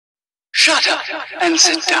Shut up and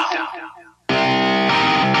sit down.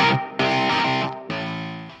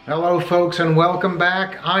 Hello folks and welcome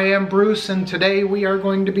back. I am Bruce and today we are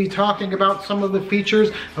going to be talking about some of the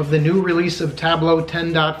features of the new release of Tableau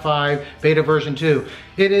 10.5 Beta version 2.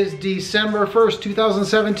 It is December 1st,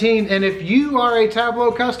 2017, and if you are a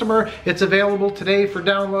Tableau customer, it's available today for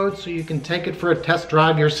download so you can take it for a test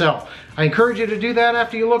drive yourself. I encourage you to do that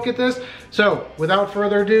after you look at this. So without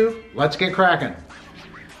further ado, let's get cracking.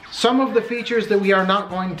 Some of the features that we are not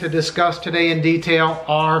going to discuss today in detail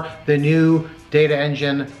are the new data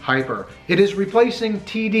engine Hyper. It is replacing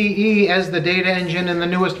TDE as the data engine in the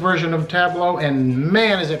newest version of Tableau, and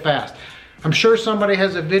man is it fast. I'm sure somebody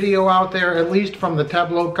has a video out there, at least from the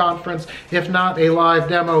Tableau conference, if not a live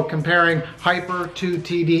demo comparing Hyper to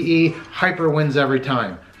TDE. Hyper wins every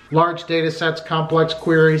time. Large data sets, complex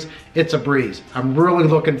queries, it's a breeze. I'm really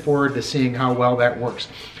looking forward to seeing how well that works.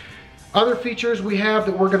 Other features we have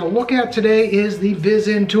that we're going to look at today is the Viz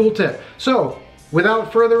in Tooltip. So,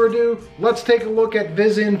 without further ado, let's take a look at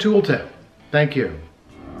Viz in Tooltip. Thank you.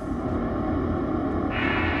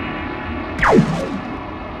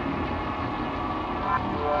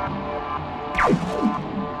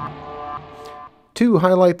 To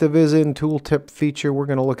highlight the Viz in Tooltip feature, we're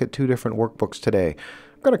going to look at two different workbooks today.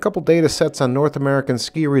 I've got a couple data sets on North American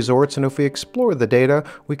ski resorts, and if we explore the data,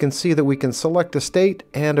 we can see that we can select a state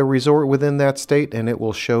and a resort within that state, and it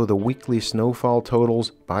will show the weekly snowfall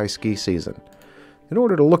totals by ski season. In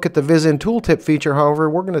order to look at the Viz in Tooltip feature,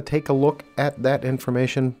 however, we're going to take a look at that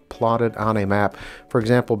information plotted on a map. For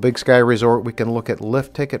example, Big Sky Resort, we can look at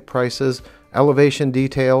lift ticket prices, elevation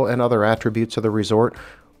detail, and other attributes of the resort.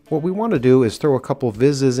 What we want to do is throw a couple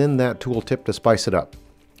Viz's in that tooltip to spice it up.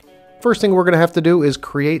 First thing we're going to have to do is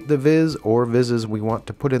create the Viz or Viz's we want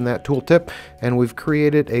to put in that tooltip, and we've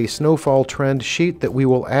created a snowfall trend sheet that we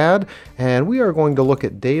will add, and we are going to look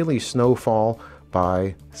at daily snowfall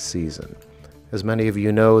by season. As many of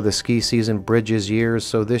you know, the ski season bridges years,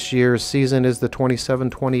 so this year's season is the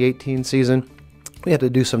 2018 season. We had to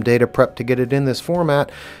do some data prep to get it in this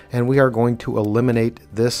format, and we are going to eliminate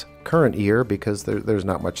this current year because there's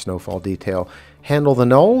not much snowfall detail. Handle the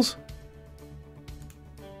nulls.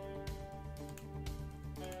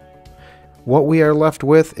 What we are left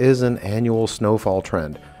with is an annual snowfall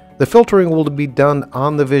trend. The filtering will be done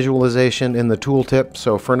on the visualization in the tooltip,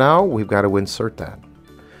 so for now we've got to insert that.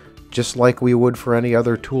 Just like we would for any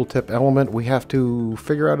other tooltip element, we have to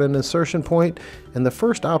figure out an insertion point, and the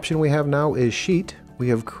first option we have now is Sheet. We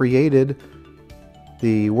have created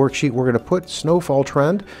the worksheet we're going to put snowfall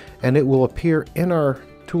trend, and it will appear in our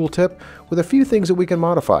tooltip with a few things that we can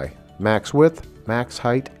modify: max width, max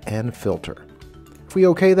height, and filter. If we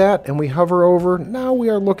OK that and we hover over, now we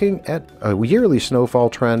are looking at a yearly snowfall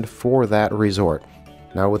trend for that resort.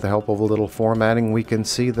 Now with the help of a little formatting, we can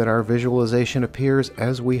see that our visualization appears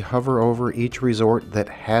as we hover over each resort that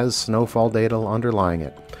has snowfall data underlying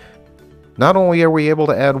it. Not only are we able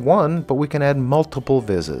to add one, but we can add multiple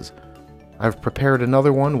Viz's. I've prepared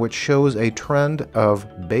another one which shows a trend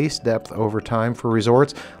of base depth over time for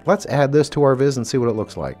resorts. Let's add this to our Viz and see what it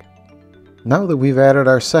looks like. Now that we've added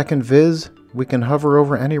our second Viz, we can hover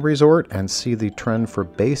over any resort and see the trend for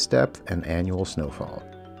base depth and annual snowfall.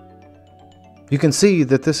 You can see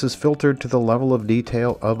that this is filtered to the level of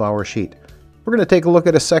detail of our sheet. We're going to take a look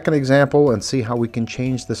at a second example and see how we can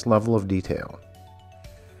change this level of detail.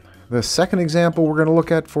 The second example we're going to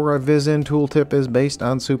look at for our Viz in Tooltip is based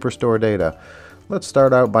on Superstore data. Let's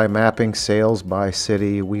start out by mapping sales by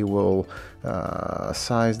city. We will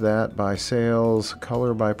size that by sales,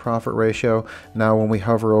 color by profit ratio. Now when we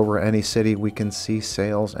hover over any city, we can see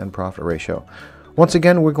sales and profit ratio. Once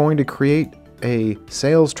again, we're going to create a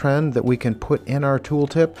sales trend that we can put in our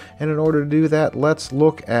tooltip, and in order to do that, let's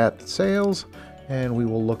look at sales, and we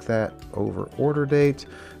will look that over order date,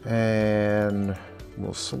 and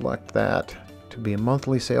we'll select that to be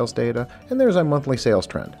monthly sales data, and there's our monthly sales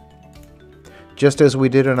trend. Just as we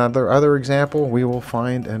did in another other example, we will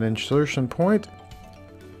find an insertion point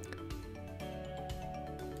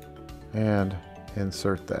and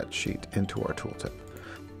insert that sheet into our tooltip.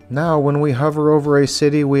 Now when we hover over a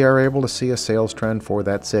city, we are able to see a sales trend for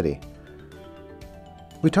that city.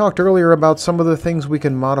 We talked earlier about some of the things we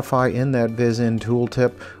can modify in that Viz in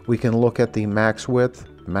Tooltip. We can look at the max width,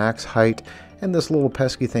 max height, and this little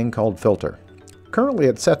pesky thing called filter. Currently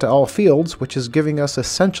it's set to all fields, which is giving us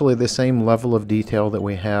essentially the same level of detail that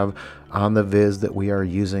we have on the Viz that we are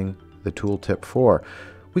using the tooltip for.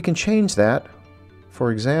 We can change that.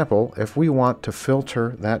 For example, if we want to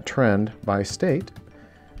filter that trend by state,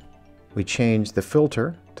 we change the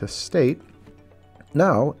filter to state.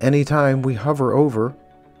 Now, anytime we hover over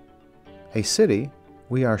a city,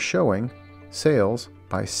 we are showing sales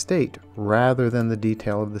by state rather than the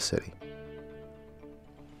detail of the city.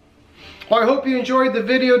 Well, I hope you enjoyed the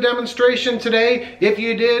video demonstration today. If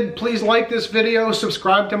you did, please like this video,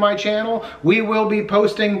 subscribe to my channel. We will be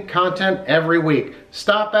posting content every week.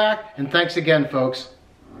 Stop back, and thanks again, folks.